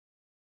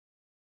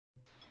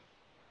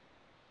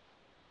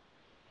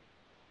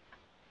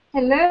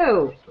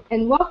Hello,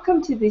 and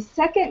welcome to the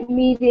second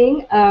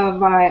meeting of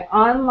my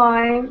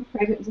online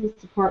pregnancy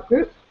support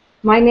group.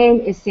 My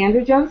name is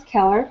Sandra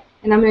Jones-Keller,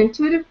 and I'm an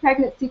intuitive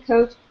pregnancy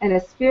coach and a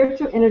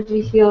spiritual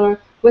energy healer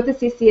with the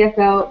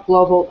CCFL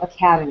Global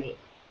Academy.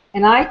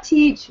 And I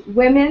teach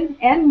women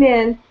and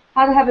men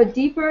how to have a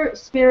deeper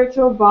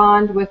spiritual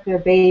bond with their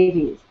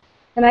babies.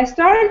 And I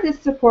started this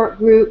support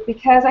group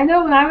because I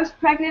know when I was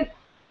pregnant,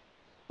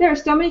 there are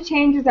so many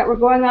changes that were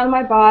going on in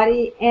my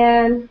body,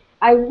 and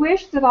I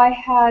wish that I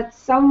had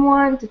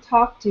someone to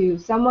talk to,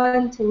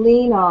 someone to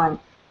lean on,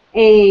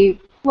 a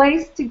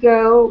place to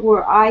go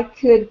where I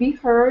could be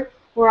heard,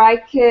 where I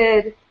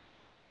could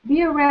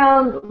be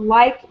around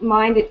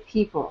like-minded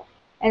people.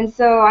 And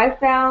so I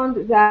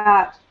found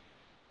that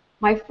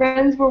my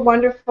friends were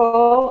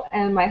wonderful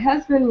and my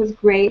husband was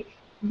great,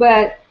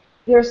 but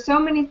there are so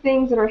many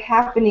things that are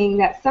happening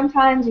that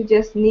sometimes you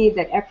just need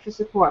that extra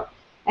support.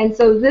 And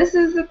so this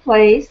is the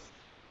place,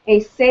 a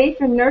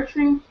safe and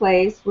nurturing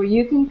place where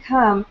you can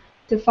come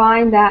to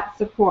find that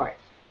support.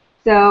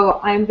 So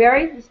I'm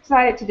very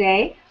excited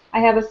today. I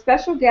have a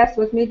special guest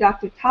with me,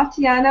 Dr.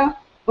 Tetyana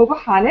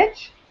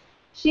Obukhanych.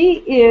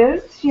 She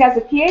has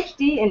a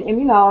PhD in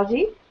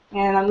immunology,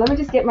 and let me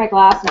just get my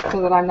glasses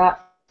so that I'm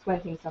not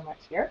squinting so much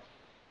here.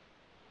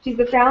 She's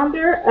the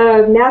founder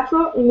of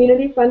Natural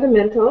Immunity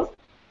Fundamentals,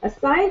 a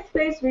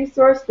science-based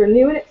resource for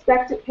new and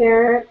expectant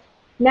parents,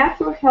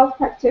 natural health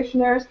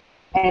practitioners,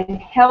 and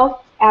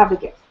health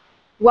advocates.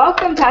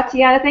 Welcome,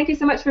 Tetyana. Thank you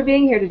so much for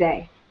being here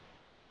today.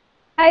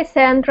 Hi,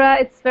 Sandra.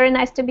 It's very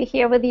nice to be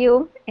here with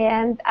you.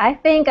 And I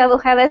think I will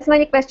have as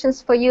many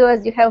questions for you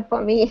as you have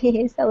for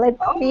me. So let's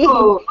see.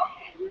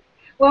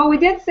 Well, we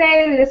did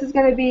say this is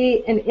going to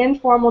be an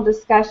informal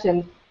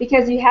discussion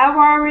because you have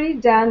already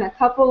done a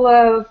couple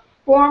of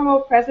formal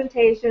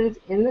presentations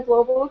in the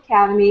Global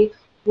Academy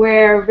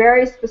where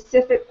very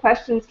specific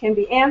questions can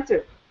be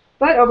answered.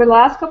 But over the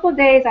last couple of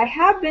days, I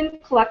have been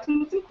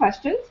collecting some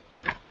questions.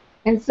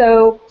 And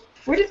so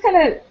we're just going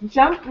to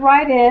jump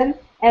right in.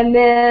 And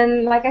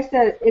then, like I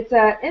said, it's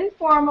an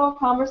informal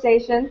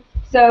conversation.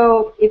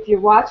 So if you're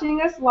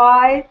watching us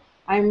live,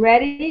 I'm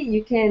ready.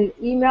 You can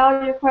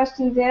email your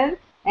questions in,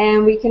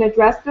 and we can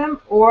address them.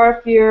 Or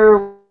if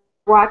you're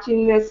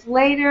watching this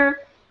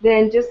later,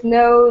 then just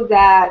know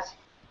that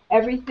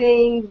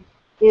everything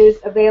is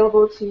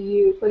available to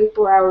you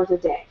 24 hours a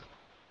day.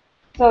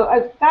 So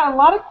I've got a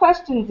lot of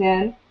questions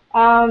in.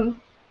 So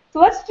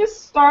let's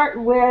just start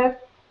with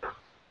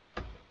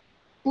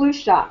flu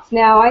shots.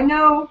 Now, I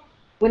know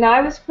when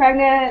I was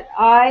pregnant,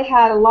 I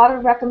had a lot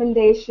of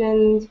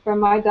recommendations from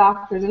my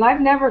doctors, and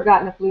I've never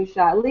gotten a flu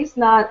shot, at least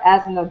not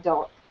as an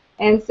adult.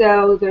 And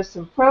so there's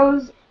some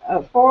pros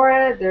for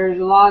it. There's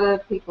a lot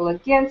of people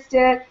against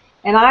it.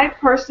 And I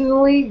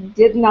personally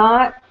did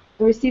not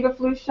receive a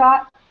flu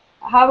shot.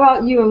 How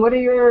about you, and do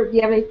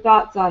you have any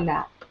thoughts on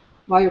that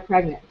while you're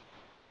pregnant?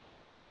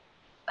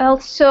 Well,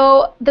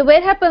 so the way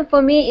it happened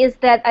for me is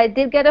that I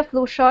did get a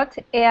flu shot,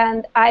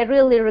 and I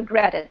really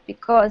regret it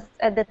because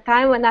at the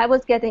time when I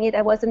was getting it,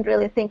 I wasn't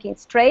really thinking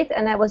straight,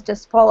 and I was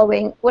just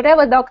following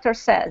whatever doctor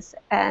says.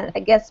 And I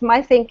guess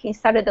my thinking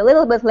started a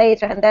little bit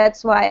later, and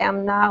that's why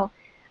I'm now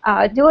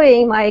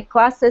doing my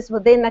classes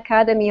within the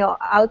academy or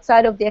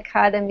outside of the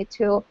academy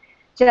to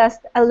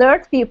just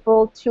alert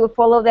people to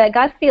follow their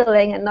gut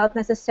feeling and not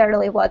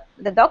necessarily what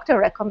the doctor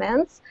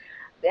recommends.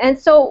 And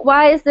so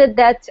why is it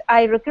that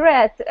I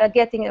regret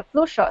getting a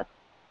flu shot?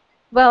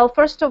 Well,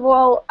 first of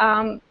all,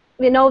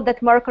 we know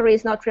that mercury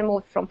is not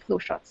removed from flu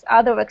shots.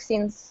 Other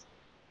vaccines,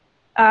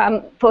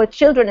 for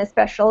children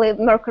especially,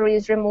 mercury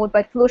is removed,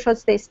 but flu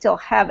shots, they still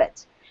have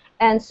it.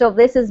 And so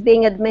this is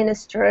being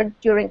administered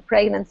during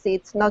pregnancy.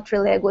 It's not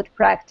really a good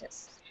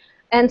practice.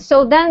 And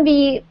so then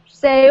we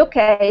say,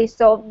 okay,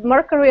 so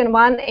mercury on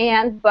one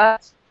end,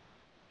 but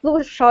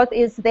flu shot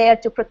is there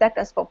to protect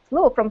us from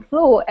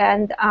flu,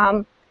 and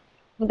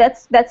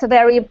that's a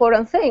very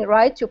important thing,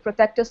 right, to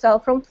protect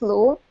yourself from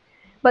flu.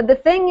 But the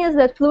thing is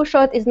that flu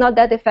shot is not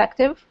that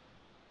effective,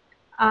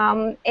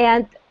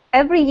 and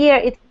every year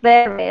it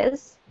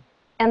varies,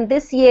 and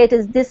this year it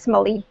is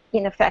dismally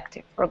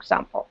ineffective, for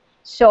example.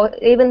 So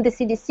even the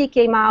CDC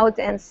came out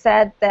and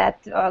said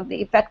that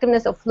the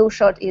effectiveness of flu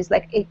shot is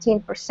like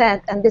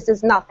 18%, and this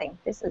is nothing.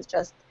 This is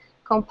just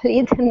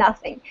complete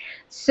nothing.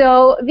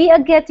 So we are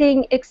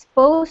getting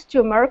exposed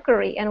to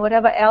mercury and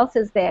whatever else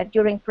is there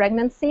during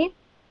pregnancy,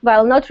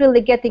 while not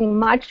really getting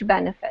much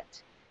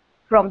benefit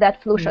from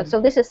that flu shot. So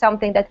this is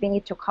something that we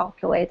need to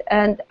calculate.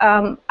 And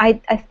I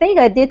think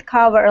I did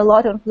cover a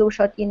lot on flu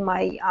shot in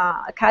my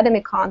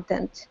academic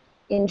content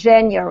in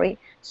January.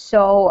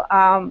 So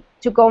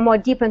to go more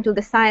deep into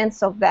the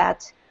science of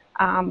that,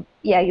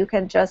 yeah, you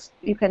can just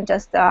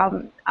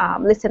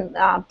listen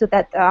to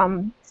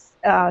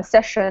that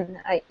session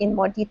in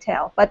more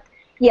detail. But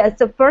yeah,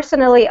 so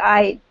personally,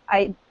 I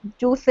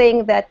do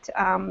think that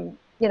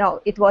you know,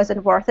 it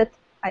wasn't worth it.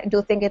 I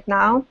do think it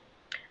now.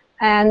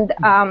 And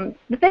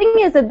the thing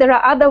is that there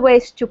are other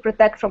ways to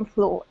protect from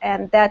flu,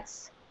 and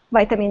that's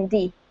vitamin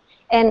D.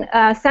 And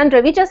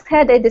Sandra, we just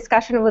had a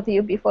discussion with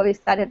you before we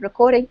started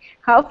recording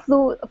how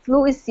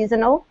flu is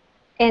seasonal,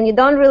 and you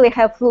don't really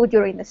have flu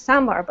during the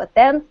summer, but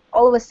then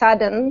all of a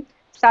sudden,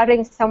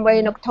 starting somewhere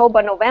in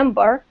October,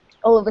 November,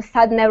 all of a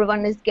sudden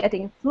everyone is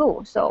getting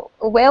flu. So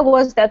where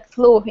was that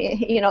flu,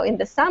 in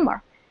the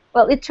summer?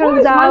 Well, it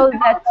turns out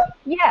that,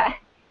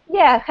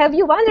 yeah, have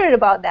you wondered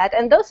about that?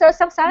 And those are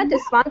some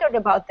scientists wondered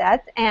about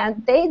that,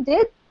 and they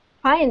did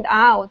find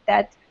out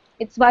that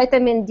it's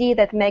vitamin D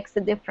that makes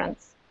the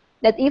difference.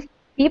 That if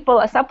people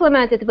are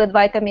supplemented with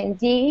vitamin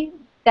D,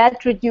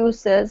 that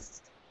reduces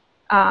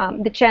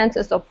the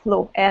chances of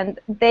flu. And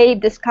they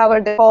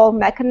discovered the whole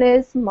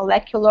mechanism,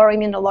 molecular,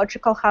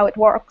 immunological, how it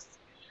works.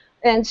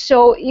 And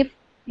so if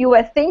you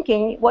were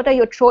thinking, what are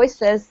your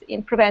choices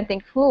in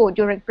preventing flu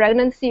during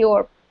pregnancy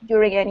or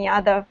during any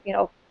other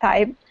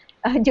time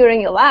during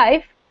your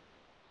life,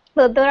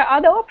 well, there are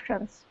other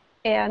options.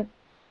 And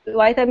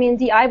vitamin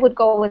D, I would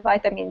go with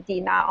vitamin D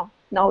now,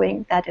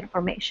 knowing that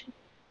information.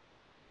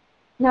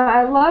 No,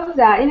 I love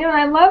that. And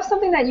I love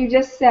something that you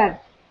just said,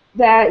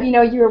 that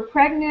you were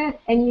pregnant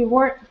and you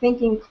weren't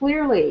thinking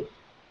clearly.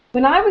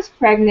 When I was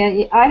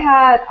pregnant, I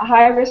had a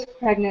high-risk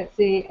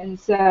pregnancy, and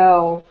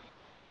so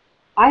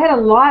I had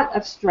a lot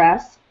of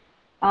stress.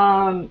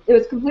 It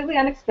was completely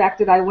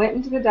unexpected. I went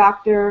into the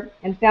doctor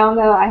and found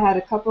out I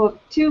had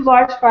two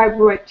large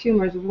fibroid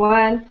tumors,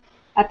 one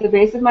at the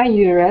base of my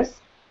uterus.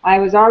 I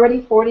was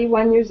already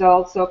 41 years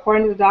old, so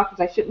according to the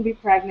doctors, I shouldn't be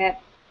pregnant,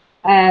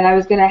 and I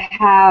was going to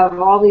have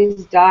all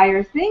these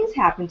dire things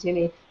happen to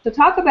me. So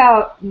talk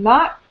about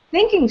not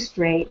thinking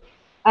straight.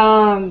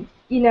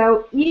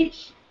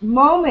 Each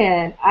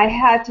moment I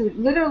had to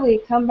literally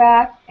come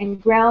back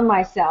and ground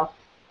myself.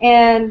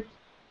 And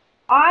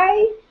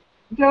I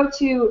go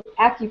to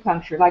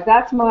acupuncture, like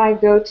that's my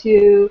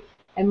go-to,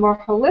 and more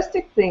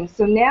holistic things.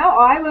 So now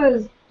I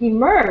was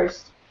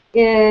immersed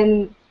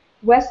in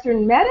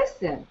Western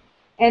medicine,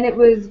 and it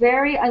was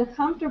very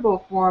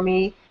uncomfortable for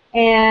me.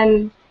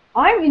 And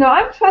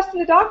I'm trusting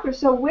the doctor.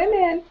 So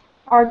women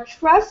are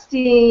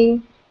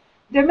trusting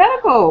their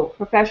medical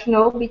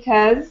professional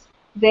because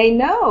they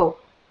know.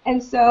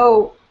 And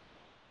so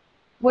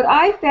what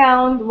I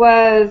found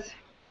was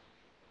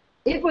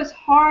it was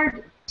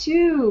hard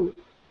to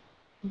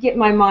get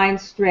my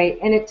mind straight,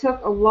 and it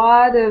took a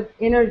lot of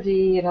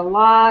energy and a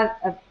lot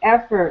of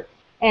effort.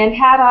 And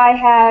had I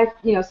had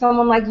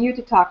someone like you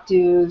to talk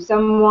to,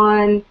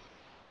 someone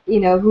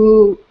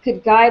who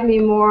could guide me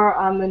more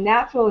on the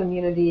natural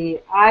immunity,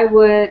 I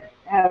would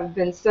have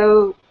been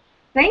so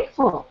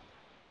thankful.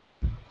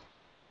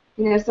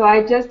 So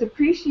I just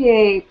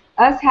appreciate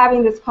us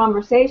having this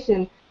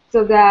conversation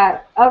so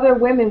that other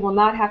women will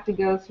not have to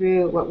go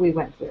through what we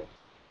went through.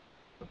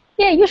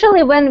 Yeah,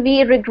 usually when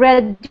we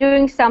regret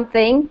doing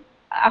something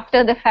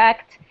after the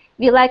fact,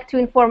 we like to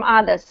inform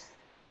others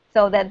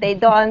so that they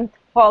don't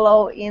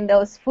follow in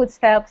those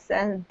footsteps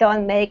and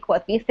don't make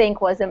what we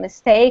think was a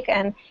mistake.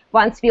 And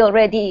once we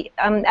already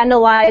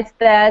analyze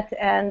that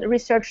and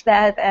research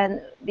that, and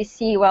we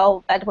see,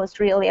 well, that was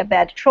really a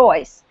bad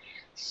choice.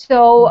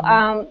 So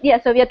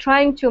so we are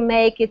trying to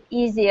make it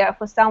easier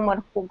for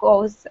someone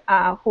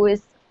who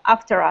is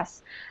after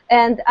us.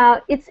 And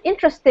it's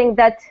interesting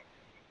that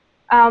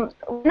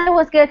when I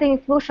was getting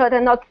flu shot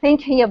and not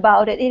thinking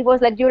about it, it was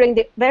like during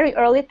the very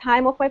early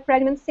time of my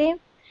pregnancy.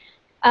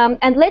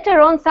 And later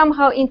on,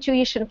 somehow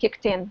intuition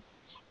kicked in.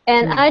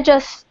 And I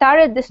just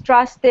started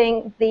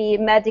distrusting the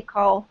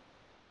medical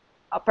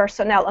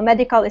personnel, a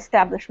medical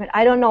establishment.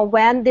 I don't know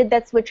when did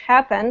that switch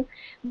happen,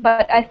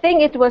 but I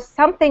think it was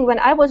something when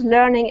I was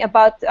learning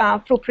about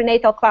through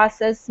prenatal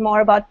classes, more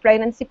about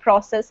pregnancy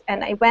process,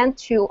 and I went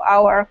to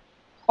our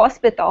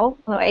hospital,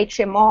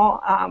 HMO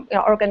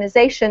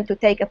organization, to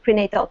take a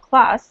prenatal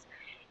class,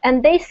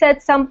 and they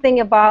said something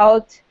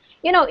about,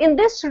 in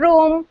this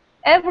room,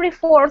 every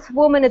fourth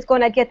woman is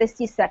going to get a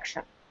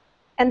C-section.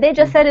 And they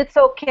just said it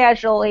so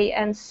casually,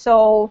 and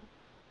so,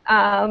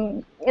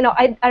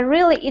 I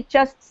really, it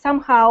just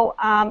somehow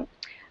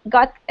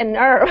got a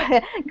nerve,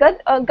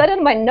 got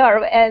on my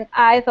nerve, and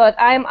I thought,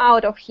 I'm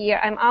out of here,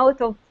 I'm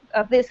out of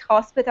this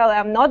hospital,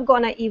 I'm not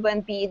going to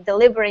even be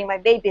delivering my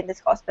baby in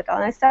this hospital.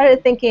 And I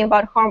started thinking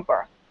about home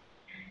birth.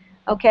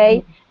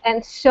 Okay,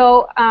 and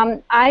so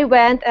I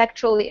went,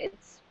 actually,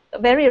 it's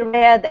very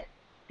rare that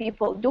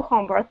people do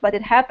home birth, but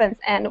it happens.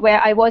 And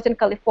where I was in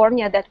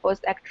California, that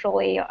was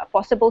actually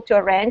possible to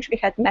arrange. We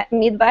had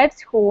midwives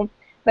who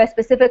were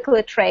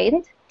specifically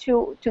trained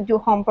to do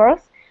home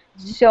birth.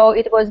 So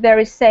it was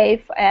very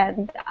safe,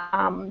 and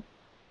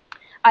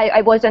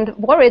I wasn't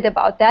worried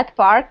about that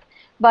part.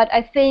 But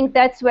I think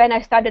that's when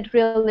I started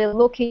really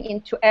looking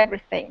into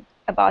everything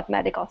about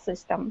medical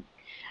system.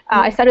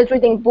 I started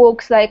reading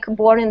books like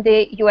Born in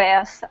the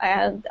U.S.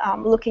 and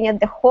looking at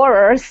the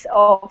horrors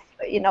of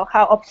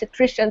how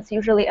obstetricians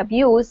usually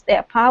abuse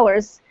their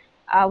powers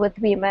with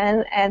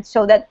women, and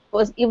so that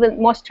was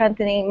even more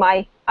strengthening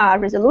my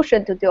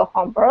resolution to do a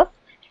home birth.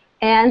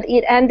 And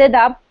it ended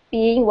up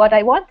being what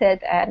I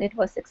wanted, and it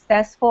was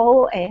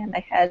successful, and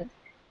I had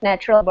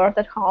natural birth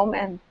at home,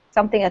 and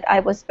something that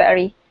I was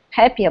very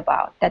happy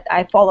about, that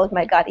I followed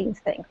my gut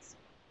instincts.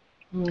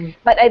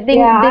 But I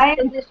think this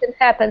condition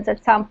happens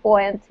at some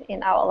point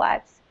in our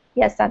lives.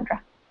 Yes,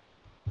 Sandra.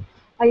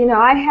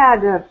 I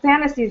had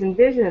fantasies and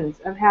visions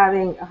of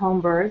having a home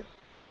birth,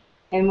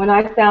 and when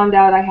I found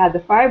out I had the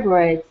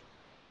fibroids,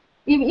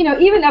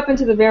 even up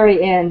until the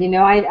very end,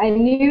 I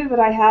knew that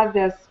I had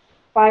this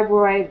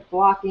fibroid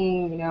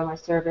blocking, my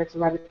cervix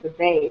right at the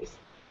base,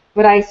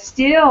 but I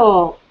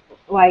still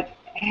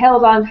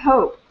held on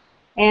hope.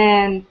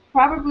 And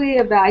probably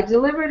I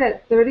delivered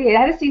at 38. I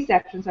had a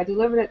C-section, so I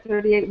delivered at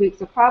 38 weeks.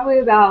 So probably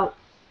about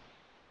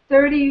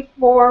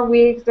 34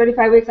 weeks,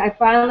 35 weeks, I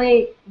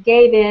finally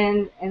gave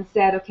in and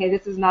said, okay,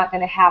 this is not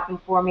going to happen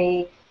for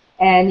me,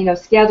 and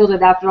scheduled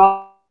it after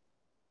all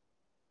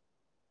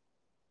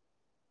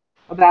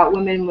about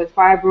women with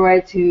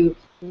fibroids who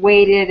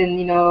waited, and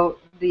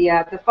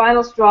the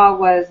final straw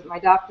was my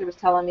doctor was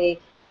telling me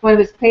one of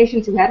his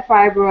patients who had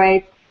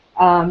fibroids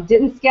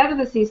didn't schedule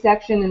the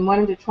C-section and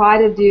wanted to try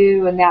to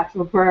do a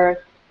natural birth,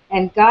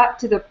 and got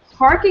to the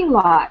parking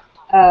lot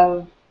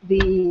of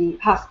the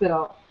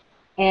hospital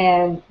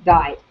and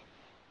died.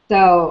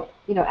 So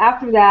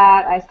after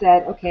that I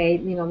said, okay,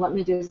 let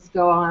me just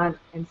go on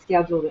and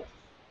schedule this.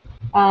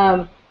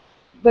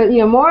 But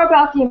more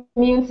about the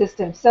immune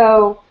system.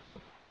 So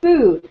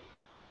food.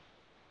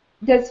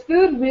 Does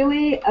food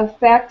really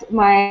affect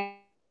my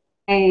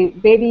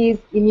baby's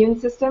immune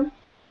system,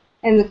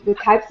 and the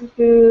types of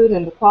food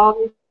and the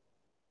quality of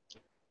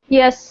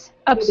Yes,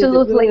 food? Does it really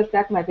absolutely.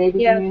 affect my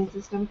baby's Yes, immune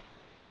system?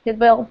 it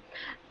will.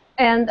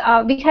 And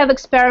we have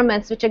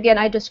experiments, which again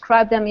I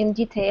described them in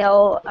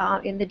detail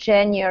in the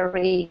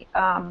January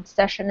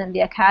session in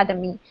the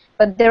academy.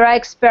 But there are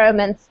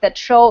experiments that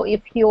show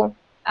if you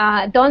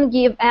don't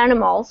give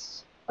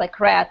animals, like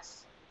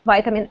rats,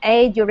 vitamin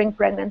A during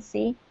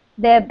pregnancy,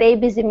 their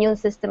baby's immune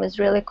system is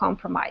really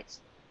compromised.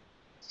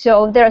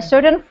 So there are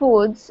certain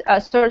foods,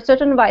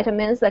 certain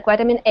vitamins like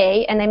vitamin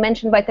A, and I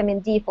mentioned vitamin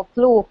D for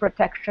flu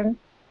protection,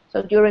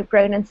 so during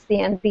pregnancy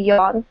and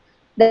beyond,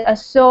 that are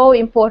so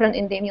important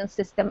in the immune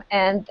system.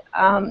 And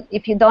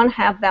if you don't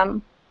have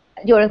them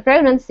during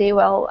pregnancy,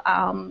 well,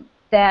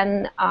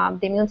 then the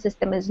immune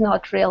system is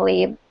not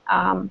really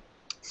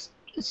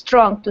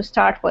strong to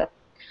start with.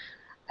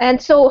 And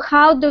so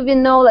how do we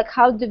know,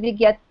 how do we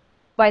get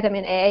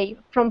vitamin A?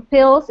 From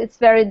pills, it's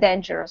very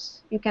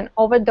dangerous. You can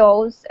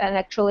overdose, and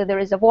actually there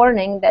is a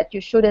warning that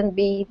you shouldn't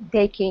be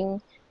taking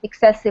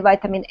excessive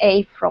vitamin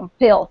A from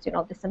pills,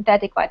 the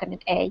synthetic vitamin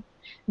A.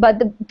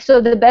 But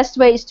so the best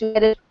way is to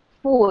get it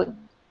from food.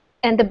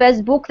 And the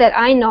best book that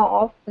I know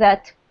of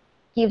that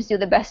gives you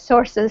the best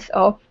sources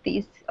of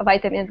these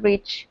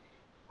vitamin-rich,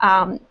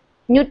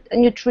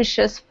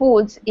 nutritious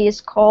foods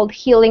is called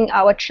Healing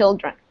Our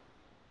Children.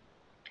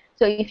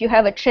 So if you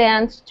have a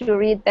chance to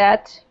read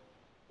that,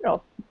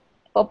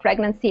 for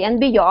pregnancy and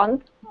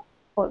beyond,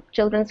 for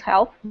children's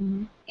health,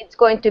 it's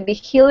going to be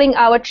Healing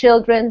Our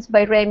Children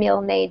by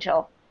Ramiel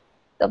Nagel.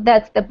 So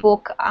that's the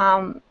book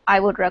I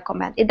would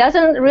recommend. It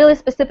doesn't really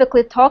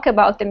specifically talk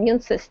about the immune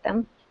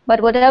system, but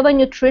whatever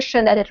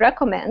nutrition that it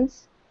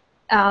recommends,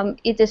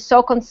 it is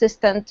so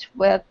consistent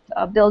with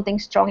building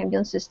strong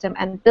immune system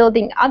and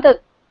building other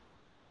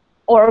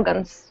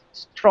organs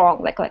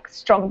strong, like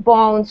strong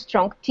bones,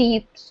 strong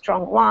teeth,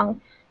 strong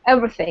lung,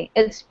 everything.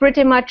 It's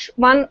pretty much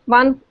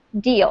one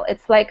deal.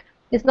 It's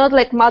not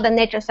like Mother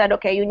Nature said,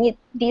 okay, you need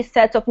these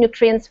sets of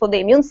nutrients for the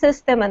immune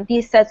system and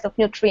these sets of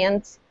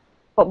nutrients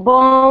for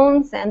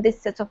bones and these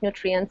sets of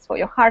nutrients for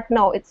your heart.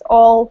 No, it's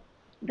all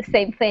the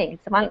same thing.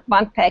 It's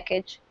one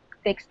package,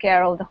 takes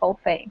care of the whole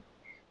thing.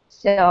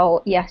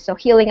 So yeah, so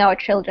Healing Our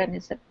Children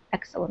is an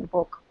excellent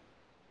book.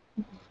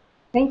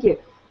 Thank you.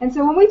 And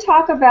so when we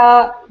talk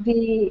about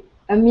the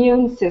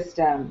immune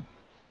system,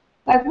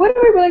 what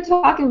are we really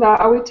talking about?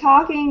 Are we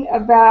talking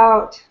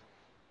about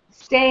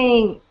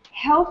staying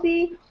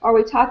healthy? Are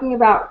we talking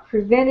about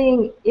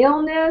preventing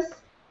illness?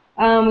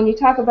 When you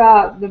talk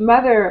about the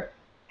mother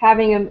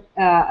having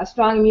a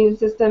strong immune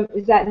system,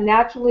 is that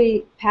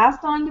naturally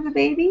passed on to the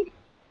baby?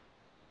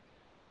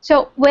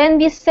 So when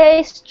we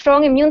say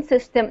strong immune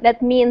system,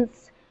 that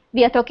means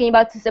we are talking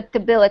about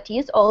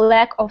susceptibilities or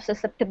lack of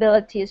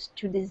susceptibilities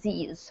to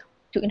disease,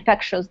 to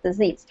infectious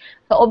disease.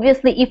 So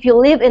obviously, if you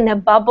live in a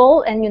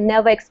bubble and you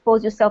never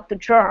expose yourself to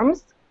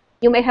germs,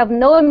 you may have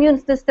no immune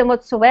system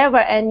whatsoever,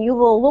 and you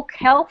will look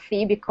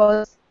healthy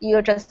because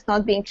you're just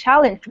not being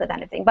challenged with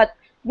anything. But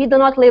we do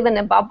not live in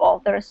a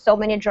bubble. There are so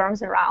many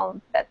germs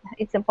around that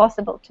it's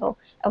impossible to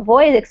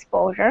avoid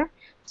exposure.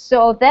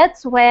 So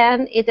that's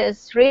when it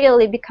is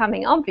really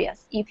becoming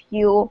obvious. If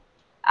you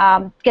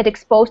get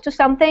exposed to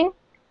something,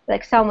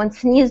 like someone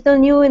sneezed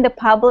on you in the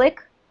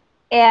public,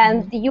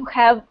 and you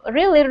have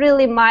really,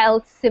 really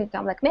mild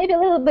symptom, like maybe a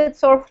little bit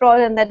sore throat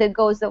and that it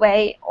goes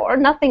away, or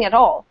nothing at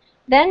all,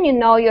 then you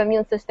know your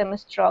immune system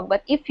is strong.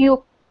 But if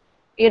you,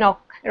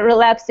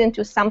 relapse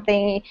into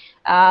something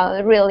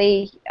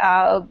really,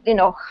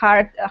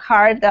 hard,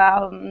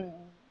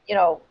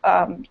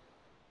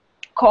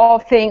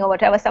 coughing or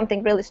whatever,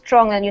 something really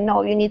strong, and you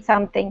need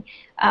something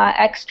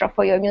extra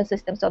for your immune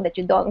system so that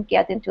you don't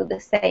get into the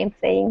same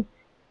thing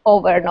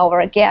over and over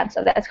again.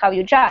 So that's how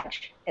you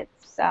judge.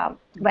 It's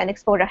when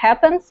exposure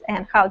happens,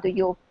 and how does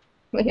your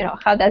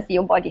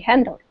body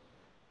handle it?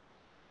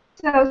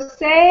 So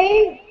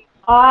say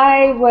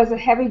I was a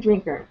heavy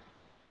drinker,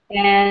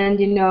 and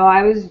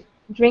I was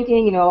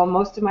drinking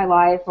most of my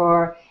life,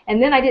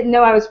 and then I didn't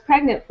know I was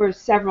pregnant for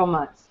several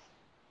months,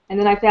 and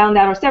then I found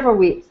out, or several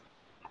weeks.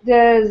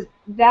 Does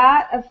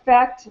that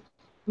affect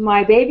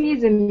my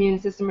baby's immune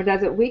system, or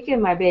does it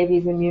weaken my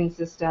baby's immune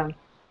system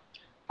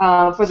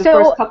for the first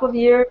So couple of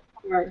years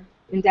or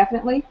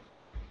indefinitely?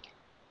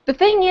 the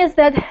thing is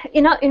that,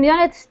 in the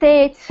United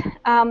States,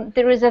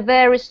 there is a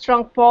very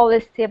strong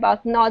policy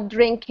about not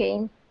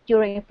drinking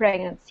during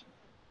pregnancy.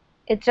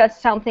 It's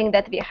just something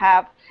that we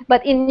have.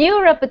 But in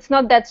Europe, it's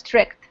not that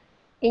strict.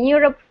 In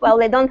Europe, well,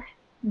 they don't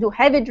do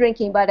heavy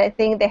drinking, but I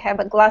think they have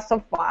a glass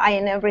of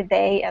wine every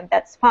day, and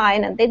that's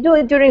fine. And they do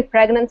it during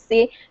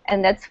pregnancy,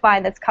 and that's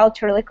fine. That's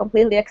culturally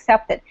completely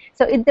accepted.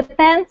 So it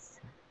depends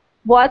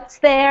what's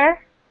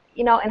there,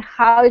 and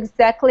how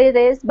exactly it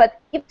is. But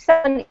if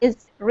someone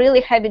is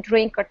really heavy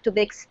drinker to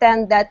the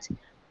extent that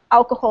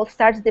alcohol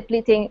starts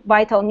depleting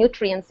vital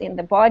nutrients in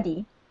the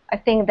body, I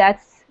think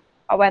that's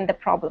when the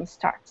problem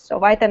starts.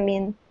 So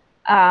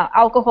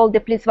alcohol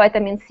depletes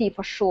vitamin C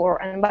for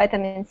sure, and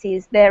vitamin C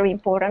is very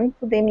important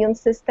to the immune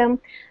system.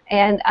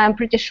 And I'm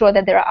pretty sure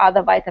that there are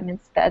other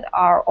vitamins that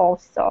are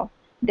also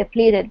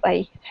depleted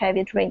by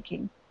heavy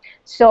drinking.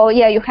 So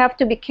yeah, you have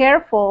to be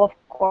careful, of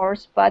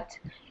course, but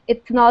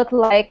it's not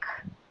like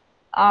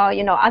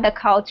other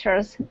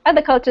cultures.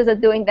 Other cultures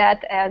are doing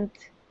that, and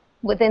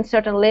within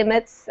certain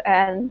limits,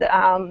 and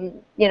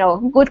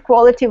good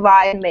quality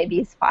wine maybe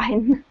is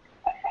fine.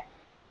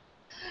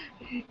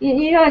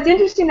 It's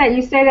interesting that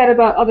you say that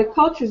about other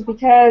cultures,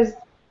 because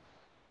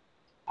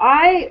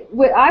I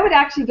would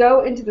actually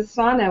go into the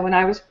sauna when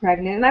I was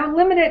pregnant, and I would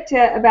limit it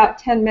to about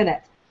 10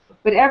 minutes.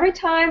 But every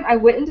time I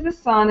went into the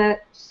sauna,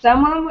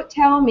 someone would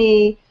tell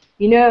me,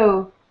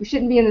 you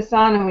shouldn't be in the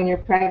sauna when you're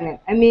pregnant.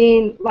 I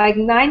mean, like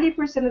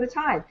 90% of the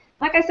time.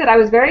 Like I said, I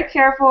was very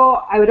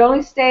careful. I would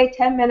only stay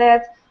 10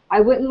 minutes. I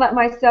wouldn't let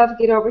myself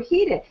get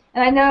overheated.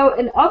 And I know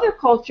in other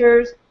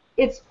cultures,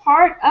 it's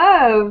part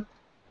of,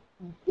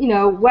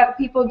 what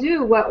people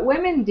do, what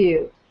women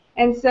do.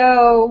 And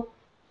so,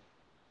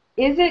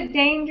 is it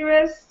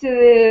dangerous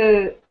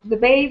to the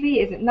baby?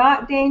 Is it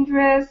not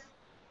dangerous?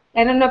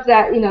 I don't know if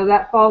that,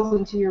 that falls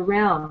into your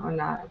realm or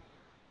not.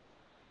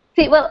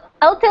 See, well,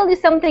 I'll tell you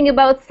something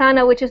about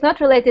sauna which is not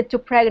related to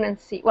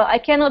pregnancy. Well, I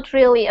cannot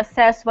really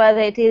assess whether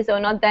it is or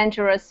not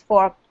dangerous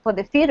for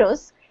the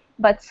fetus,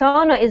 but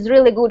sauna is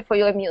really good for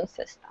your immune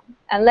system.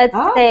 And let's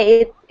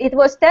say it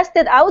was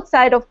tested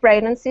outside of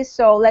pregnancy,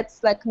 so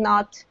let's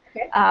not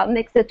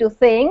mix the two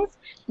things.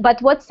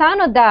 But what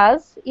sauna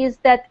does is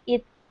that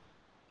it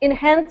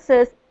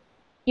enhances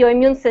your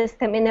immune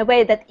system in a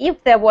way that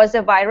if there was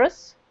a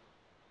virus,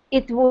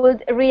 it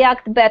would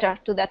react better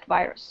to that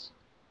virus.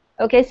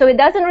 Okay, so it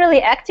doesn't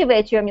really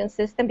activate your immune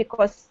system,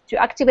 because to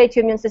activate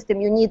your immune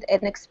system, you need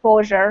an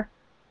exposure,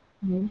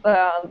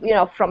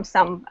 from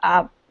some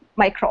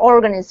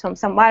microorganism, from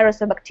some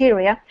virus or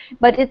bacteria.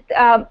 But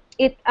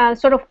it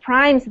sort of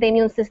primes the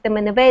immune system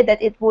in a way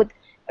that it would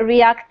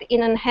react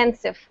in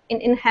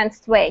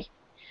enhanced way.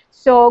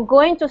 So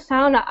going to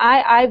sauna,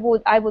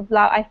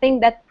 I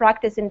think that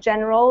practice in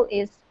general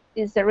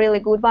is a really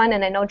good one,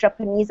 and I know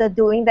Japanese are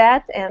doing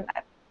that, and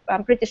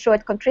I'm pretty sure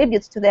it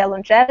contributes to their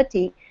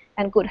longevity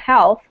and good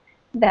health.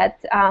 That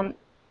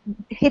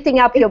heating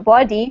up your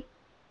body,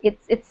 it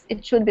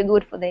should be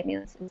good for the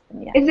immune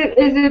system. Yeah.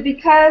 Is it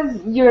because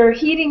you're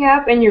heating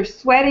up and you're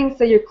sweating,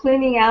 so you're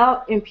cleaning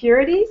out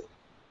impurities?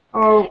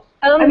 Or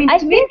I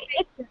think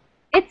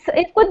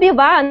it could be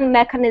one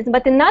mechanism,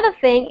 but another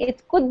thing,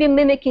 it could be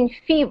mimicking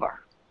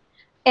fever.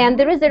 And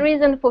there is a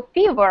reason for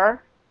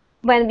fever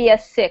when we are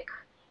sick,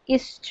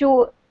 is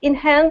to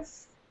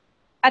enhance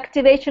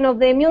activation of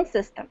the immune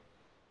system.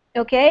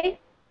 Okay?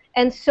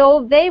 And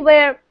so they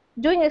were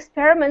doing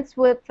experiments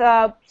with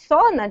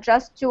sauna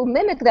just to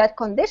mimic that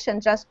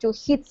condition, just to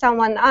heat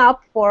someone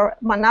up for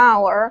 1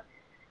 hour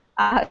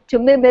to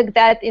mimic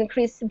that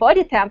increased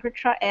body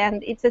temperature,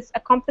 and it's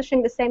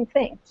accomplishing the same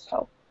thing.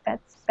 So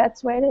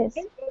that's where it is.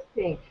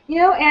 Interesting.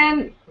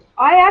 And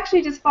I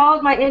actually just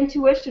followed my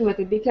intuition with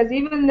it, because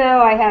even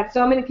though I had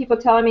so many people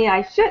telling me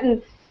I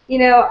shouldn't,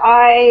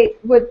 I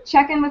would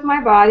check in with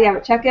my body. I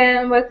would check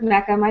in with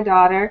Mecca, my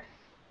daughter,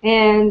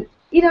 and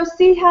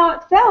see how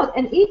it felt.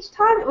 And each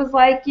time it was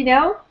like,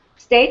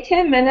 stay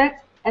 10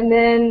 minutes and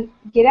then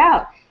get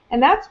out.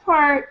 And that's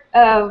part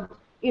of,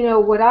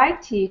 what I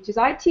teach, is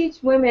I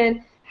teach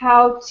women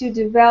how to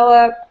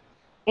develop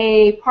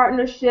a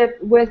partnership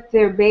with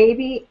their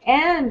baby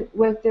and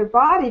with their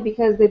body,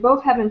 because they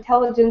both have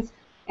intelligence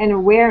and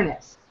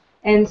awareness.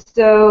 And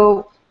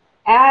so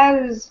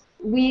as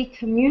we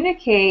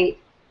communicate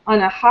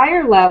on a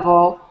higher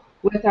level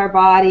with our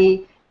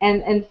body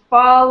and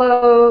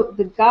follow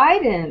the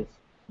guidance,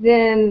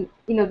 then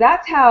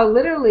that's how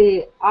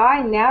literally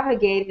I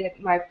navigated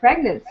my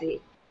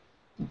pregnancy,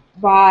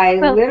 by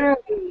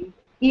literally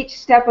each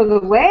step of the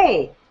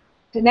way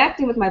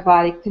connecting with my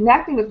body,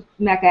 connecting with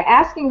Mecca,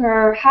 asking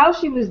her how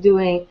she was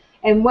doing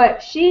and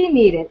what she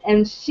needed,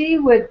 and she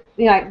would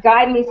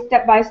guide me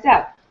step by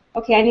step.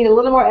 okay, I need a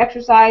little more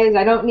exercise.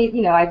 I don't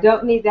need, I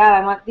don't need that.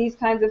 I want these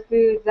kinds of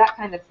foods, that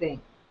kind of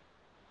thing.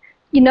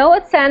 You know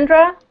what,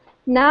 Sandra?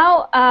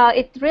 Now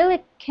it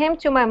really came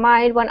to my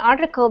mind one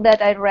article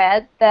that I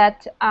read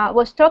that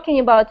was talking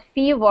about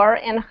fever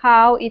and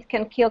how it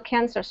can kill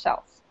cancer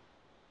cells.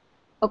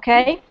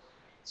 Okay?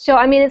 So,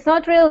 I mean, it's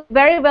not really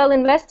very well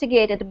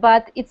investigated,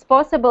 but it's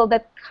possible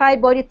that high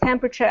body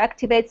temperature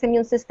activates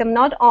immune system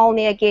not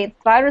only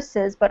against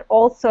viruses, but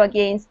also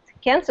against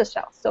cancer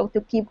cells, so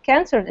to keep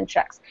cancer in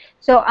check.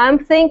 So I'm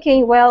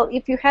thinking, well,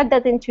 if you had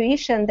that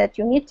intuition that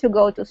you need to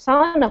go to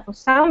sauna for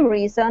some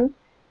reason,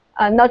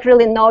 not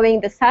really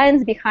knowing the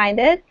science behind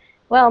it,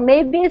 well,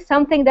 maybe it's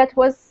something that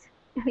was,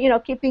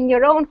 keeping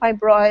your own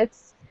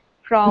fibroids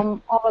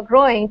from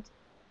overgrowing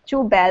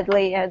too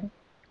badly, and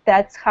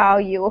that's how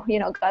you,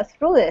 got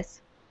through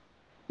this.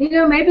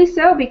 Maybe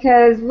so,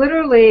 because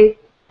literally,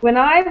 when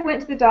I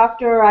went to the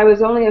doctor, I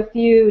was only a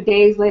few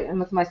days late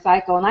with my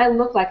cycle, and I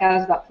looked like I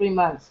was about 3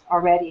 months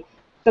already.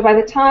 So by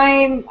the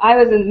time I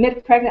was in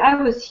mid-pregnant, I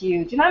was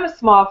huge, and I'm a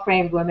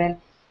small-framed woman,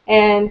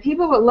 and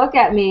people would look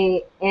at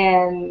me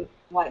and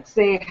like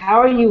say, "How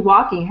are you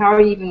walking? How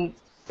are you even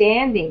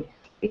standing?"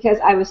 Because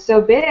I was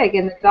so big,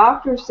 and the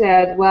doctor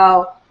said,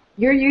 "Well,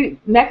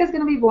 Mecca's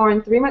going to be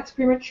born 3 months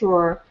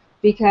premature,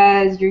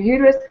 because your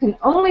uterus can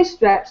only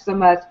stretch so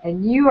much,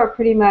 and you are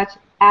pretty much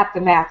at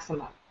the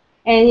maximum."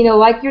 And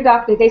like your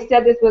doctor, they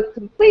said this with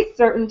complete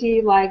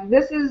certainty, like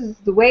this is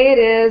the way it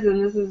is,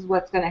 and this is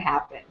what's going to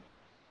happen.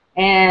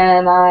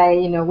 And I,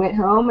 went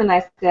home and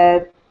I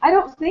said, I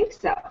don't think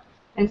so.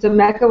 And so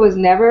Mecca was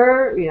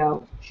never,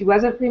 she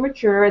wasn't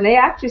premature, and they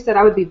actually said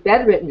I would be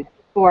bedridden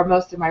for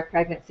most of my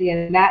pregnancy,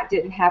 and that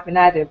didn't happen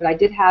either. But I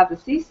did have the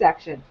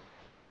C-section,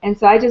 and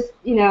so I just,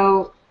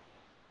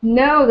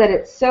 know that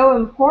it's so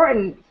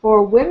important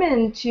for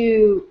women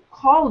to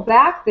call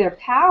back their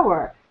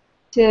power,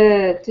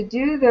 to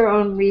do their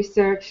own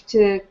research,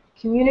 to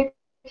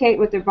communicate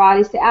with their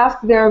bodies, to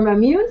ask their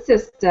immune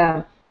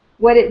system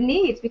what it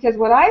needs. Because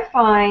what I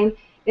find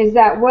is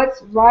that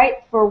what's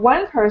right for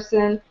one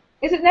person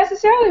isn't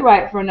necessarily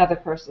right for another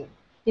person.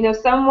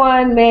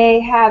 Someone may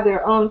have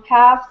their own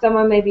path,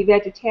 someone may be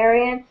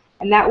vegetarian,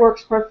 and that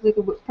works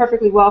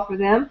perfectly well for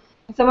them.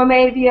 Someone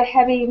may be a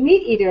heavy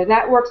meat eater, and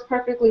that works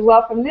perfectly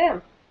well for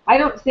them. I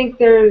don't think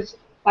there's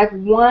like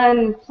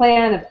one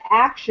plan of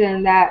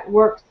action that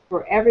works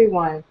for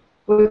everyone,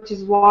 which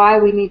is why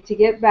we need to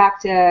get back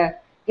to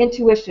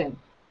intuition,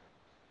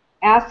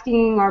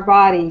 asking our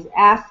bodies,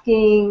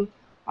 asking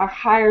our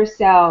higher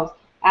selves,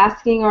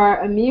 asking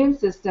our immune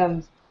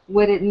systems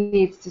what it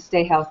needs to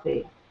stay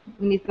healthy.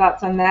 Any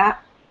thoughts on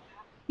that?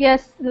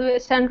 Yes,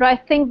 Sandra, I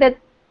think that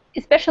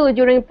especially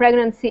during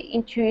pregnancy,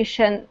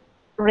 intuition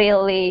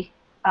really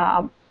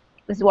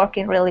is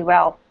working really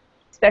well,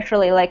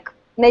 especially like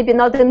maybe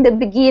not in the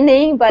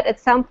beginning, but at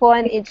some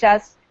point it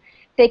just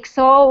takes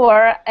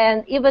over.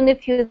 And even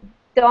if you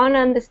don't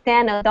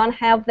understand or don't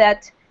have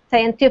that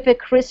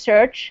scientific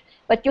research,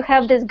 but you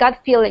have this gut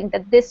feeling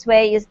that this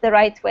way is the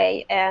right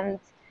way. And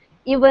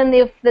even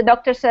if the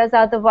doctor says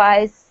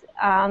otherwise,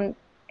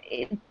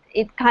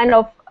 it kind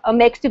of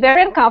makes you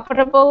very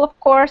uncomfortable, of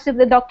course, if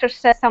the doctor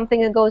says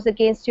something that goes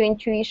against your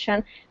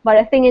intuition. But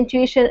I think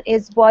intuition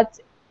is what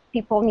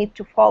people need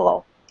to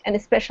follow. And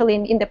especially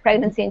in the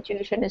pregnancy,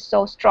 intuition is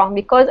so strong,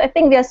 because I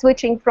think we are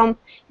switching from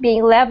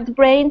being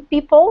left-brained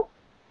people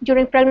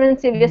during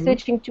pregnancy, we are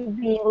switching to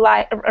being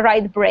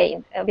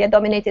right-brained. We are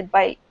dominated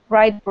by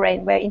right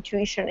brain, where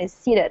intuition is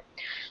seated.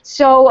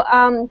 So,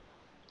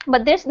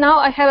 but now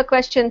I have a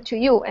question to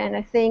you, and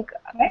I think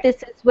this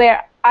is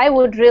where I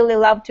would really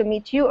love to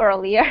meet you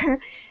earlier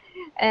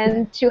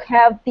and to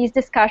have these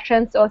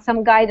discussions or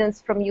some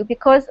guidance from you,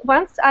 because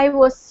once I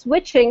was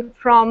switching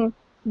from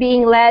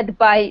being led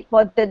by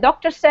what the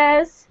doctor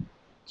says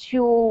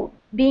to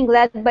being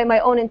led by my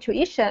own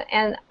intuition,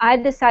 and I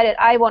decided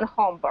I want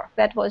home birth.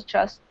 That was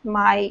just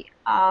my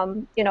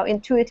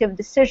intuitive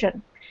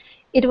decision.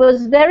 It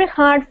was very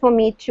hard for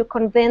me to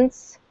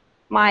convince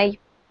my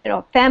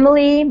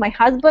family, my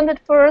husband at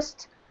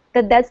first,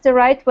 that that's the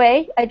right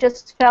way. I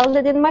just felt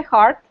it in my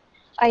heart.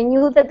 I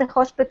knew that the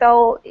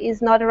hospital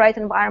is not the right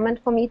environment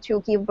for me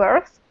to give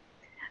birth,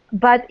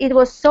 but it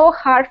was so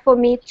hard for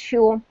me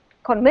to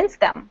convince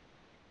them.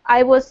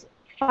 I was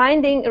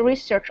finding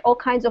research, all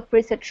kinds of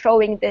research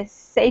showing the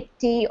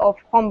safety of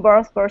home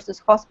birth versus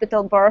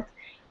hospital birth,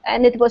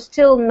 and it was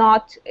still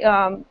not,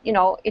 I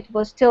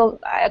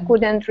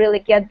couldn't really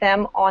get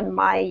them on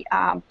my,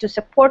 to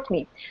support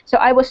me. So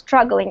I was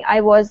struggling.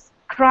 I was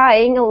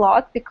crying a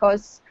lot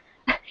because,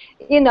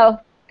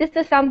 this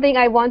is something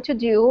I want to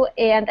do,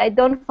 and I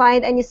don't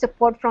find any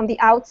support from the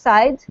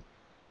outside.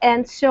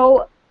 And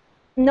so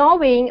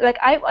knowing, like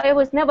I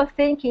was never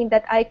thinking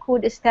that I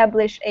could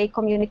establish a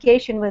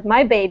communication with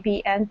my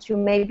baby and to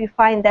maybe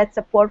find that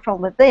support from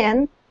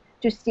within,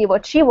 to see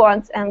what she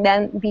wants, and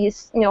then be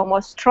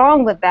more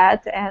strong with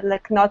that, and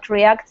like not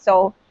react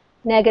so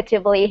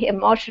negatively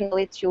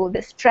emotionally to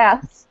the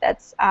stress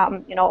that's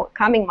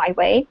coming my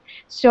way.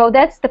 So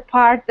that's the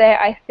part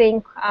that I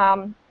think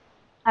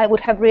I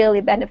would have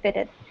really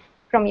benefited.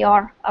 from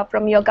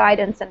your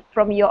guidance and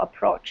from your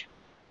approach?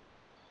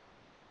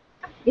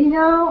 You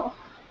know,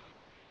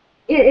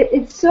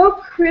 it's so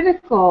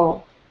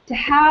critical to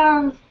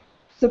have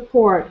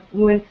support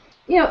when,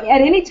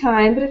 at any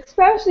time, but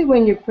especially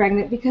when you're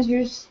pregnant, because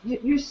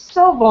you're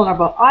so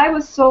vulnerable. I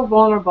was so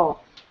vulnerable.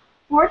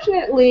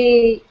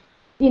 Fortunately,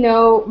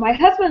 my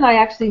husband and I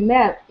actually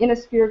met in a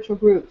spiritual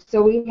group,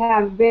 so we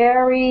have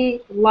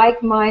very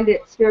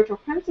like-minded spiritual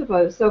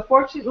principles. So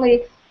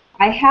fortunately,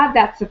 I had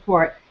that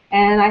support,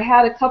 and I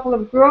had a couple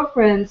of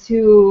girlfriends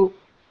who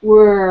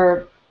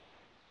were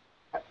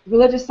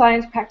religious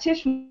science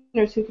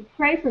practitioners who could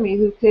pray for me,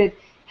 who could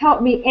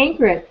help me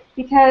anchor it.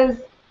 Because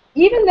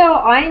even though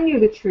I knew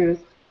the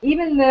truth,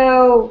 even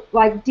though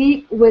like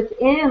deep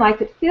within I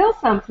could feel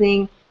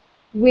something,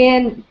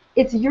 when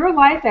it's your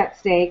life at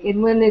stake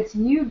and when it's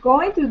you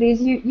going through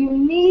these, you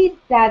need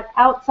that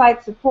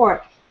outside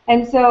support.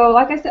 And so,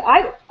 like I said,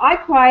 I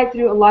cried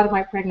through a lot of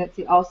my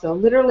pregnancy also.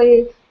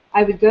 Literally,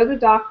 I would go to the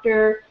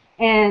doctor,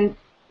 and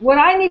what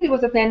I needed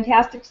was a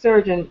fantastic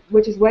surgeon,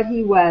 which is what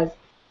he was.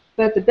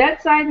 But the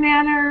bedside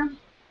manner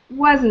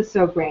wasn't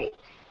so great.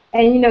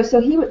 And, so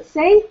he would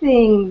say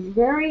things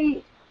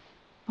very,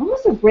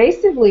 almost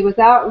abrasively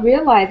without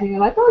realizing,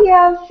 like, oh,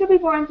 yeah, she'll be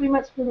born 3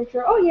 months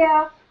premature. Oh,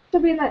 yeah,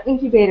 she'll be in the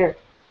incubator.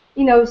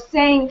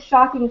 Saying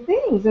shocking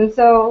things. And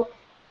so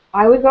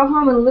I would go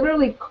home and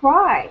literally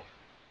cry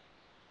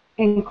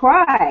and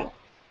cry.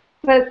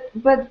 But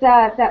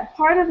that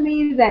part of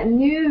me that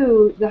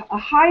knew a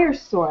higher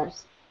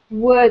source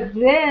would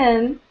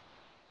then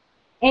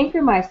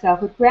anchor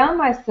myself, would ground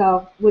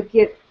myself, would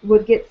get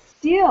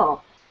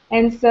still.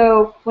 And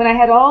so when I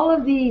had all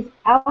of these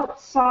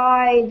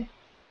outside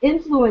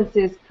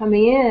influences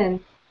coming in,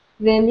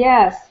 then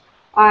yes,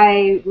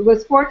 I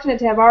was fortunate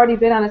to have already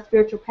been on a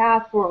spiritual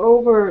path for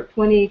over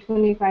 20,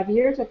 25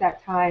 years at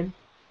that time,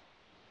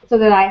 so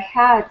that I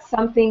had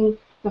something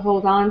to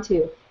hold on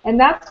to. And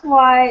that's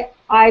why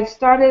I've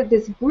started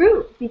this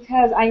group,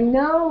 because I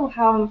know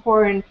how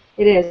important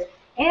it is.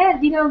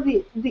 And,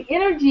 the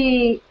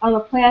energy on the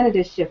planet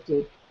is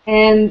shifting.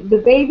 And the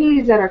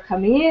babies that are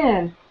coming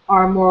in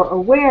are more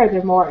aware,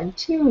 they're more in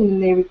tune,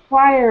 and they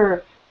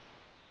require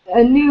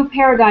a new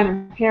paradigm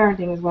in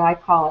parenting, is what I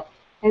call it.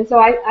 And so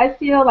I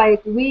feel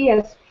like we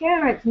as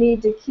parents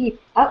need to keep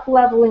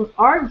up-leveling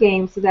our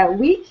game so that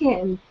we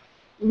can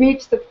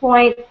reach the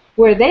point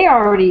where they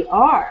already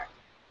are.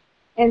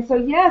 And so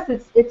yes,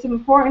 it's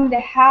important to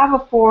have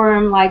a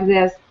forum like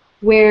this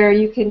where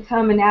you can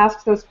come and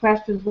ask those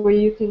questions, where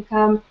you can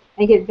come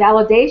and get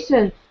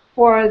validation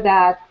for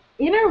that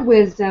inner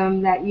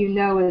wisdom that you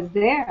know is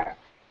there.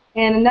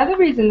 And another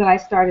reason that I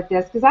started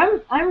this,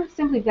 because I'm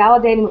simply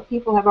validating what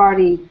people have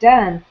already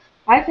done.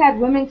 I've had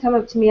women come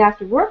up to me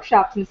after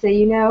workshops and say,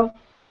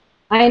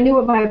 I knew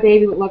what my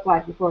baby would look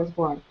like before it was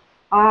born.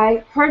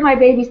 I heard my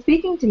baby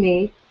speaking to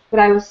me, but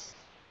I was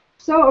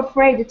so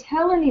afraid to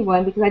tell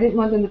anyone because I didn't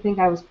want them to think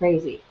I was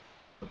crazy.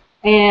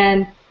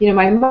 And,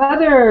 my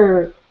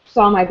mother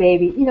saw my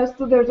baby.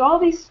 So there's all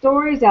these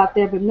stories out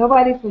there, but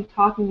nobody's been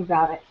talking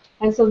about it.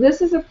 And so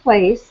this is a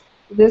place,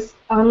 this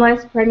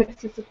online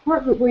pregnancy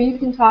support group, where you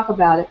can talk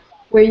about it,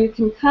 where you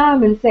can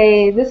come and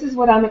say, this is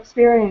what I'm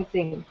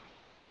experiencing,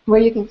 where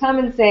you can come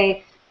and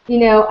say,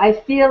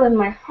 I feel in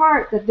my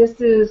heart that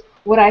this is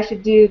what I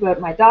should do,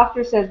 but my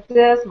doctor says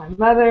this, my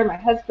mother, my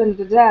husband,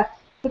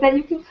 so that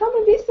you can come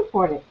and be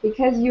supported,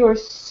 because you are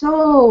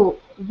so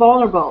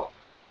vulnerable,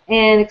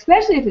 and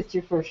especially if it's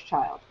your first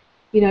child.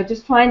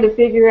 Just trying to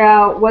figure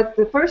out what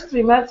the first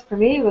 3 months for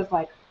me was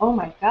like, oh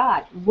my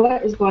God,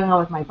 what is going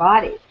on with my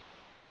body?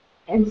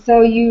 And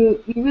so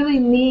you really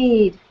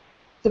need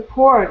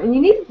support, and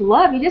you need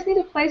love. You just need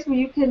a place where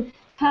you can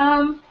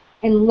come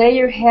and lay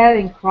your head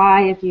and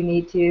cry if you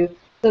need to,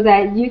 so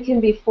that you can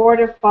be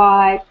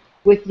fortified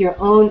with your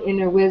own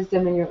inner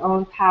wisdom and your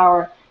own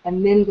power,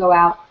 and then go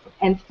out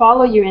and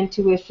follow your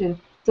intuition,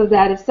 so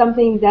that if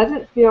something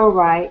doesn't feel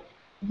right,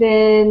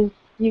 then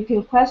you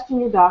can question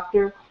your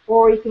doctor,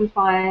 or you can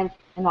find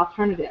an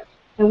alternative.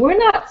 And we're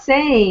not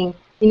saying,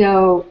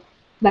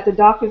 that the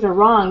doctors are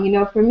wrong.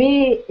 For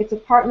me, it's a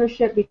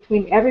partnership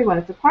between everyone.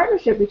 It's a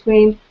partnership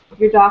between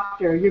your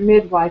doctor, your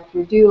midwife,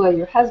 your doula,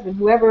 your husband,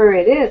 whoever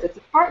it is. It's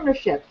a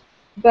partnership.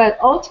 But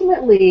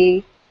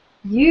ultimately,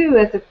 you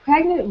as a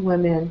pregnant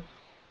woman,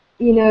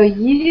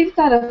 you've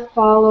got to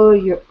follow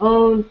your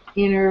own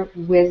inner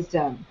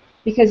wisdom,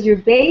 because your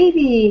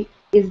baby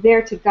is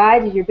there to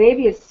guide you. Your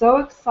baby is so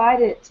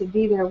excited to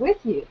be there with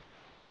you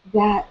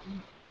that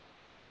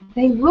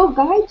they will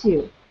guide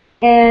you.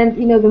 And,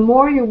 the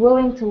more you're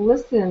willing to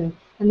listen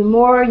and the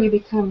more you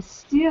become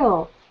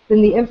still,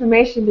 then the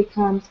information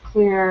becomes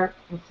clearer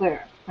and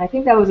clearer. I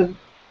think that was a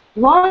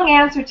long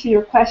answer to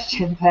your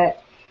question,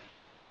 but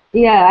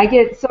yeah, I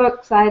get so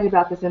excited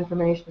about this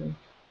information.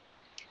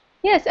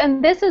 Yes,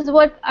 and this is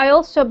what I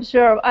also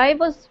observe. I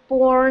was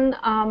born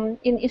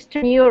in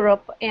Eastern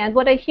Europe, and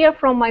what I hear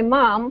from my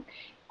mom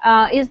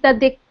is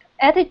that the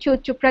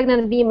attitude to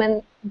pregnant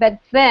women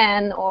back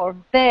then or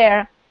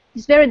there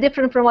is very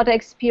different from what I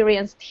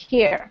experienced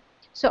here.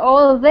 So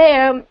all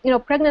there,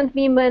 pregnant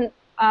women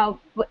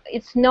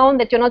it's known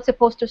that you're not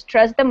supposed to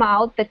stress them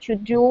out, that you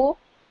do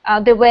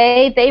the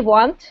way they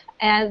want.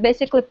 And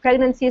basically,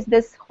 pregnancy is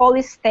this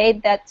holy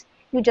state that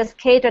you just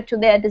cater to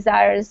their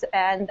desires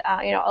and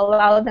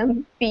allow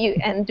them be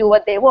and do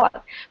what they want.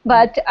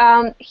 But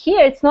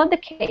here, it's not the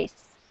case.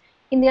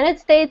 In the United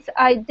States,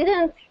 I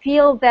didn't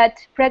feel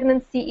that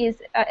pregnancy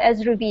is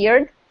as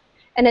revered,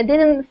 and I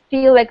didn't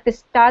feel like the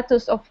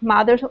status of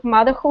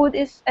motherhood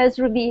is as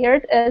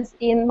revered as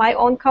in my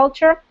own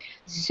culture.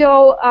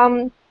 So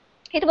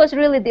it was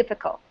really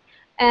difficult.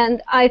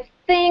 And I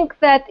think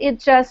that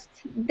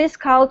this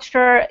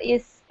culture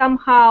is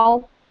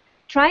somehow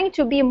trying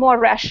to be more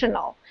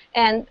rational.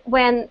 And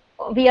when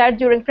we are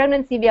during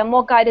pregnancy, we are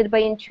more guided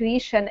by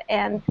intuition.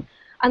 And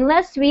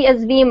unless we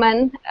as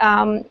women,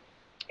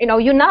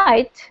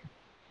 unite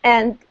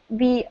and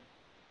we,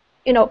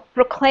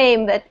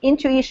 proclaim that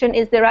intuition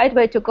is the right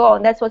way to go,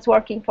 and that's what's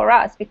working for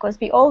us, because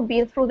we all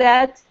been through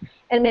that,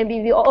 and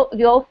maybe we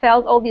all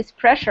felt all these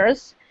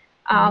pressures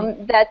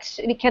that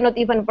we cannot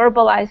even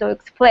verbalize or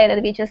explain,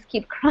 and we just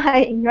keep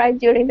crying right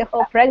during the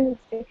whole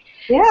pregnancy.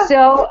 Yeah.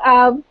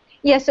 So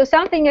so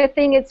something I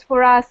think it's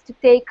for us to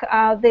take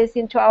this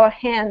into our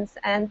hands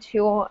and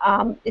to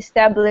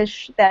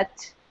establish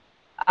that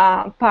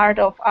part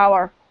of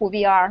who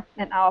we are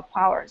and our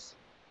powers.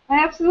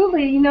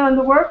 Absolutely. And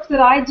the work that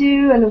I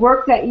do and the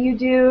work that you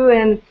do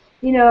and,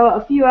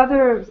 a few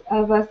others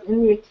of us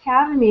in the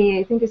Academy,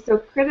 I think is so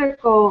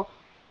critical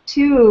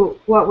to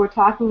what we're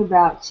talking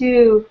about,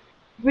 to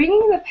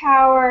bringing the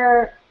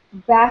power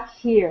back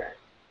here,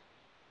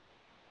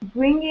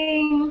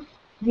 bringing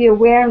the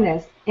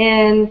awareness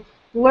and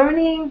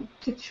learning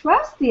to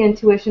trust the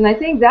intuition. I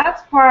think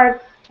that's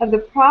part of the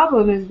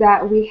problem, is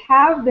that we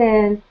have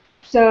been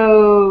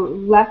so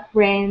left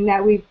brain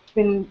that we've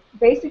been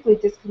basically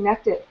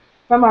disconnected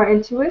from our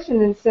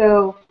intuition. And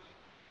so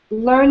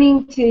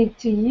learning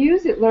to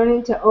use it,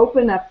 learning to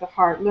open up the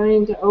heart,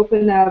 learning to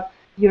open up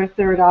your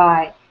third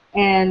eye,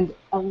 and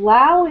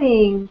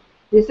allowing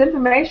this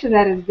information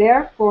that is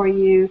there for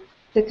you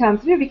to come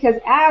through, because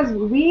as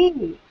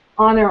we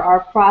honor our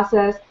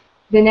process,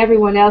 then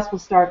everyone else will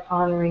start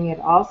honoring it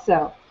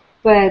also.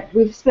 But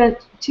we've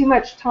spent too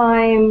much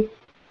time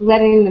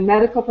letting the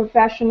medical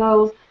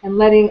professionals and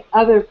letting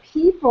other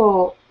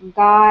people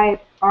guide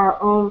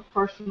our own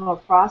personal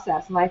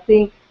process. And I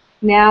think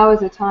now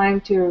is a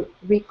time to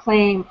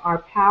reclaim our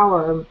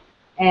power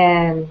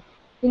and,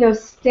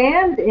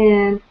 stand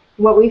in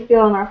what we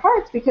feel in our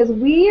hearts, because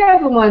we are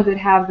the ones that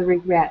have the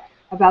regret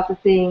about the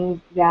things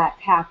that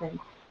happened.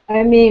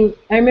 I mean,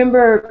 I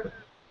remember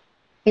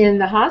in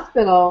the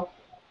hospital,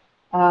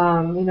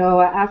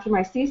 after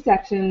my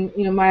C-section,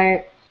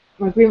 my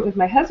agreement with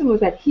my husband was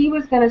that he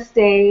was going to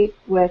stay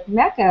with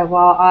Mecca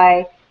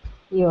while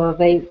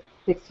they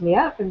fixed me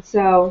up. And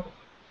so,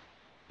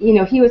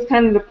 he was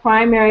kind of the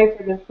primary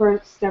for the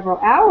first several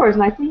hours.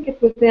 And I think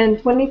if within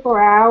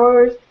 24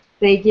 hours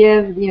they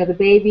give, the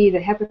baby the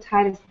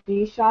hepatitis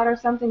B shot or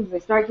something, they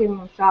start giving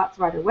them shots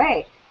right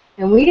away.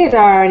 And we had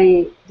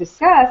already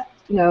discussed,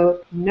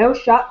 no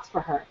shots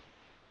for her.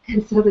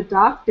 And so the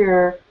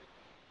doctor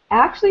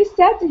actually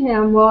said to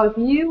him, well, if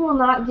you will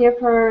not give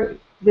her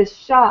this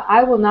shot,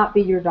 I will not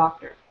be your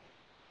doctor.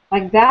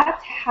 Like,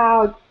 that's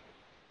how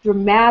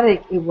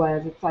dramatic it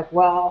was. It's like,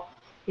 well,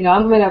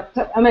 I'm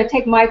gonna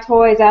take my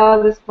toys out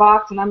of this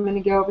box and I'm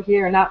gonna go over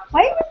here and not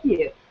play with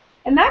you.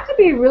 And that could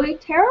be really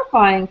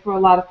terrifying for a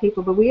lot of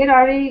people, but we had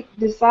already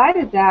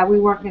decided that we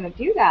weren't gonna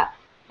do that.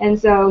 And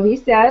so he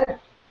said,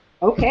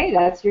 okay,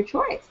 that's your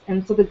choice.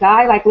 And so the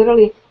guy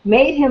literally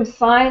made him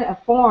sign a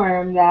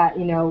form that,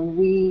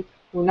 we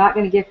were not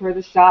going to give her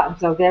the shot, and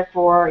so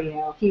therefore,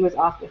 he was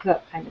off the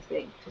hook, kind of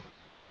thing.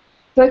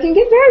 So it can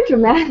get very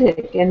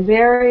dramatic and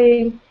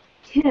very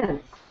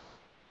tense.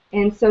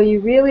 And so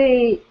you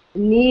really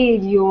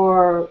need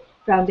your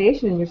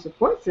foundation and your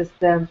support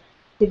system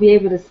to be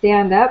able to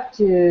stand up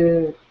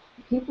to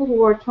people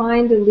who are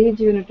trying to lead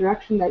you in a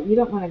direction that you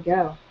don't want to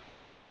go.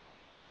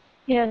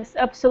 Yes,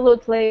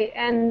 absolutely.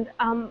 And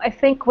I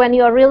think when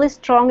you're really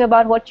strong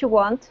about what you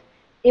want,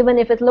 even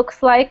if it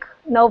looks like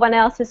no one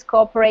else is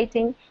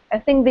cooperating, I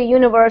think the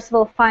universe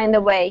will find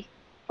a way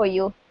for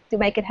you to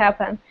make it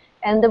happen.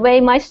 And the way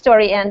my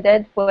story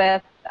ended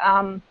with,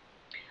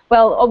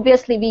 well,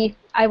 obviously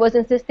I was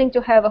insisting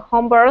to have a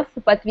home birth,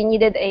 but we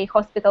needed a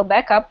hospital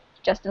backup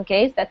just in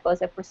case. That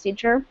was a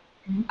procedure.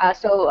 Mm-hmm.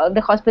 So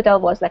the hospital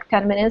was like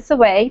 10 minutes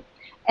away.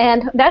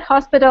 And that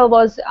hospital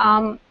was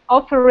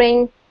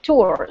offering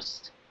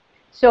tours,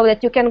 so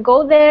that you can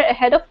go there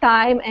ahead of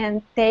time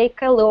and take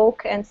a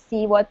look and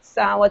see what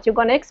you're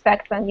going to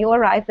expect when you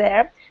arrive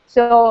there.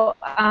 So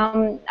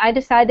I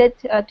decided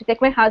to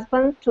take my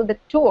husband to the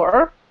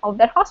tour of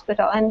that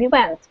hospital, and we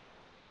went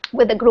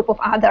with a group of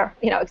other,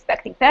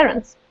 expecting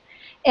parents.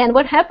 And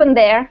what happened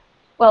there?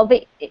 Well,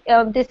 the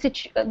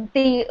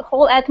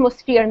whole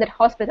atmosphere in that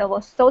hospital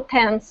was so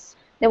tense.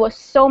 There was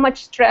so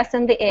much stress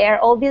in the air.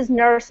 All these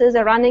nurses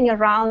are running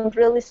around,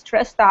 really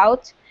stressed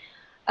out.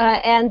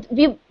 And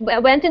we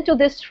went into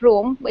this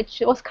room,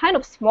 which was kind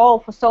of small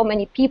for so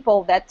many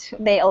people that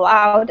they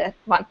allowed at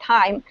one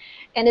time.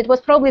 And it was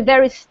probably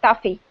very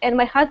stuffy. And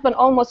my husband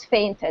almost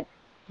fainted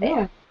there.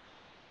 Yeah.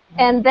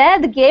 And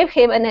that gave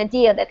him an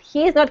idea that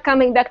he's not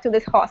coming back to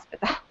this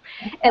hospital.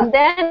 And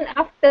then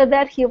after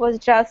that, he was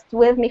just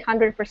with me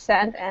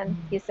 100%. And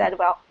he said,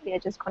 well, we are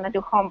just going to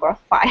do homework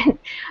fine.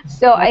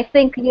 So I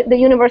think the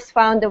universe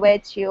found a way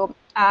to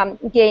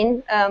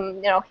gain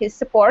his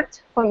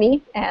support for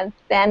me. And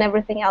then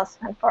everything else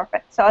went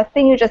perfect. So I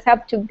think you just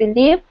have to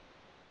believe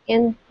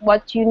in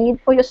what you need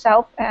for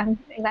yourself. And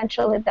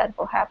eventually that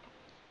will happen.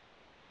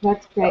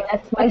 That's great. So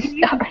that's my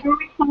story. Before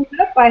we close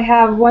up, I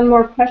have one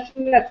more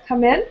question that's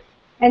come in.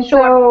 And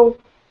Sure. so,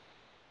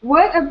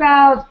 what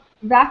about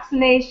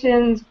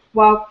vaccinations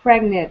while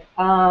pregnant?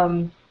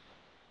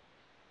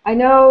 I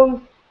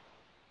know,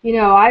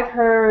 I've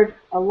heard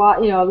a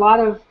lot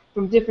of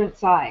from different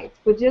sides,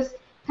 but just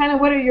kind of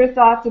what are your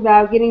thoughts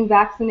about getting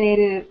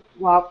vaccinated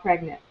while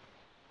pregnant?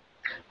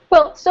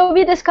 Well, so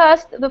we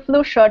discussed the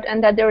flu shot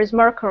and that there is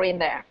mercury in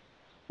there.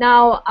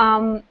 Now,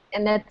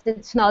 and that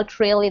it's not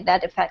really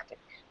that effective.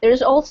 There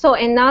is also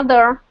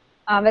another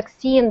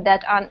vaccine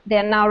that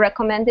they're now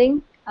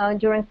recommending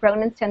during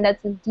pregnancy, and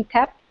that's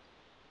DTaP.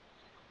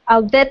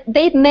 That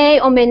they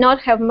may or may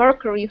not have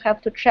mercury. You have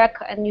to check,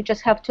 and you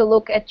just have to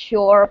look at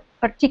your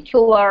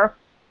particular,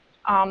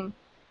 the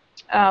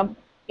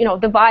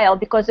vial,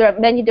 because there are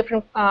many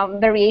different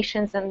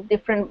variations and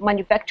different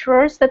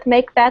manufacturers that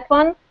make that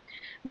one.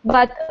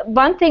 But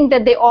one thing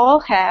that they all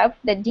have,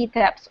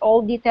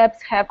 all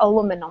DTaPs have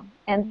aluminum,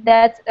 and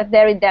that's a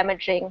very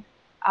damaging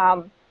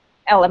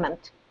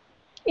element.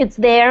 It's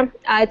there.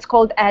 It's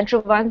called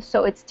adjuvant,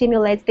 so it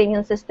stimulates the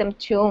immune system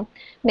to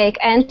make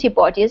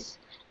antibodies,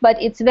 but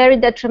it's very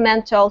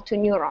detrimental to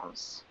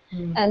neurons.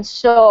 And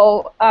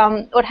so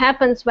what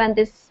happens when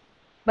this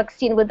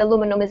vaccine with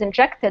aluminum is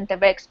injected, there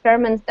were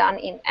experiments done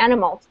in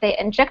animals. They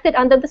inject it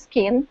under the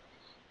skin,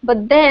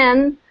 but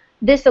then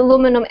this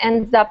aluminum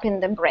ends up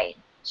in the brain.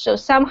 So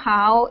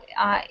somehow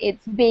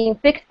it's being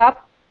picked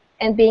up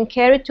and being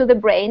carried to the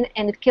brain,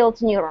 and it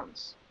kills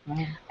neurons.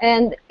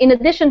 And in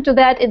addition to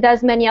that, it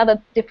does many other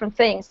different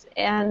things.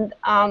 And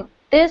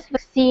this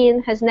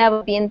vaccine has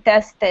never been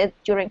tested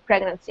during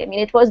pregnancy. I mean,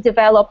 it was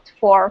developed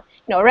for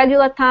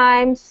regular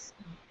times,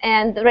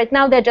 and right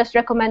now they're just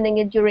recommending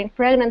it during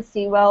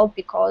pregnancy. Well,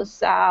 because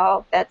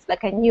that's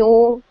like a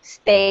new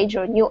stage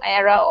or new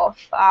era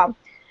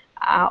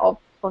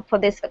for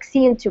this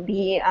vaccine to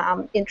be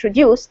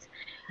introduced.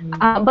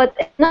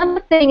 But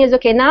another thing is,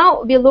 okay,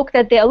 now we looked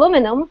at the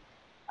aluminum.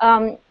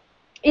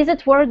 Is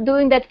it worth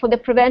doing that for the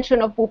prevention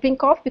of whooping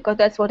cough? Because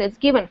that's what it's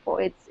given for.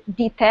 It's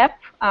DTaP.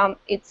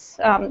 It's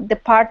the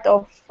part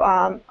of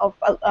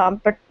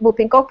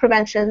whooping cough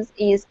prevention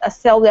is a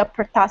cellular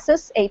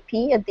pertussis,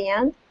 AP, at the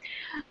end.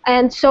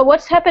 And so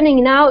what's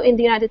happening now in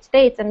the United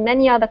States and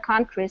many other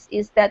countries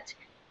is that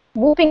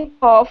whooping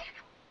cough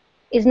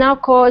is now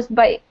caused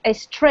by a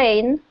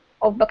strain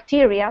of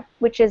bacteria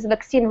which is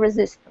vaccine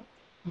resistant.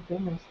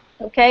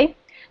 Okay?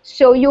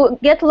 So you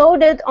get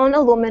loaded on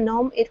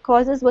aluminum, it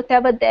causes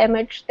whatever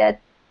damage that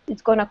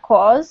it's going to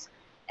cause,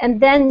 and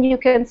then you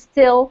can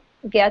still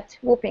get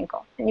whooping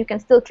cough, and you can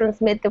still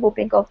transmit the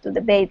whooping cough to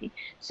the baby.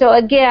 So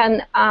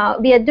again,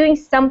 we are doing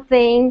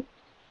something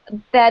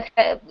that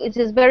it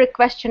is very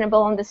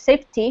questionable on the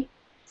safety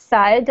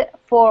side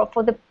for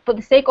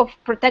the sake of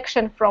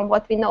protection from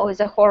what we know is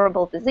a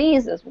horrible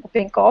disease, as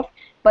whooping cough,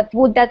 but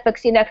would that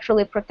vaccine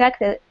actually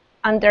protect it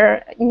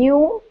under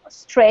new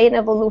strain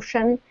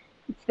evolution?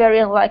 It's very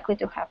unlikely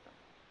to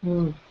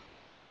happen.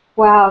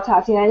 Wow,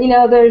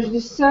 Tetyana, there's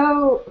just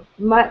so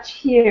much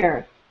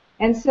here.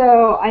 And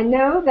so I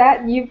know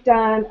that you've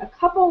done a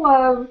couple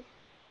of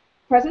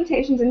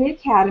presentations in the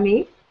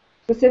Academy,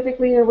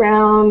 specifically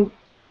around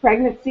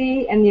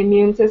pregnancy and the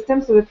immune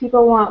system, so if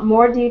people want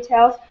more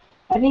details.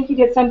 I think you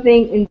did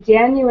something in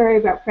January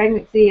about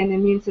pregnancy and the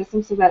immune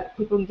system so that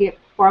people can get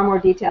far more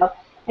detail.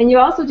 And you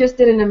also just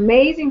did an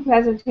amazing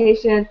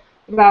presentation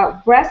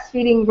about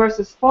breastfeeding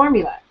versus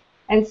formula.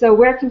 And so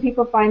where can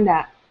people find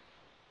that?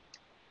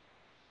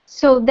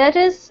 So that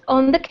is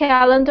on the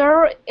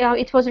calendar.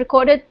 It was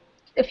recorded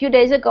a few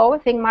days ago, I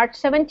think March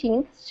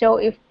 17th. So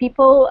if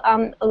people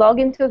log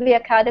into the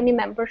Academy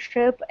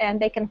membership, and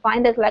they can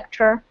find that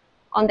lecture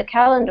on the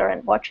calendar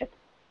and watch it.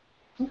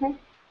 Okay.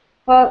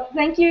 Well,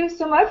 thank you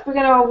so much. We're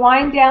going to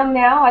wind down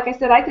now. Like I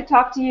said, I could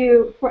talk to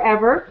you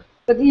forever,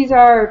 but these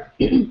are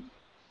kind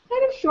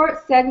of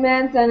short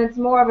segments, and it's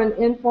more of an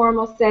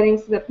informal setting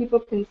so that people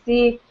can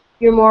see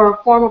your more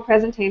formal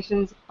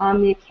presentations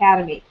on the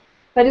Academy.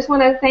 So I just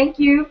want to thank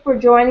you for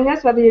joining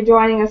us, whether you're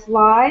joining us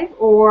live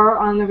or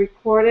on the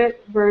recorded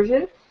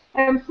version.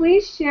 And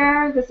please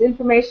share this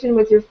information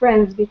with your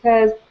friends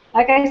because,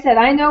 like I said,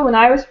 I know when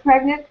I was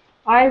pregnant,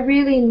 I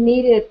really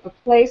needed a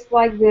place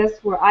like this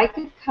where I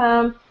could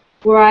come,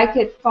 where I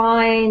could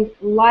find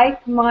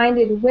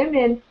like-minded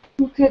women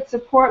who could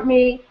support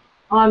me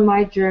on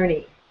my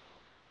journey.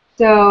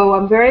 So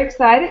I'm very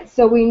excited.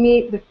 So we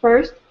meet the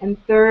first and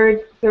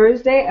third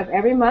Thursday of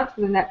every month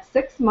for the next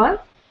 6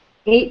 months.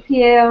 8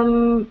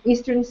 p.m.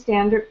 Eastern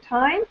Standard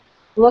Time.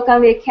 Look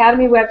on the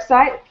Academy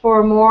website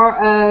for more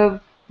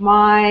of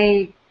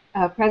my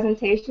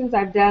presentations.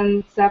 I've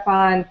done stuff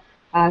on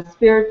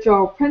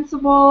spiritual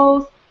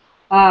principles,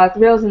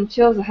 thrills and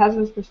chills, a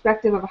husband's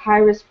perspective of a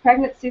high-risk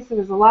pregnancy. So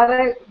there's a lot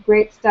of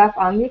great stuff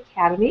on the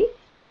Academy.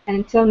 And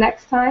until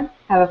next time,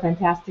 have a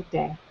fantastic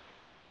day.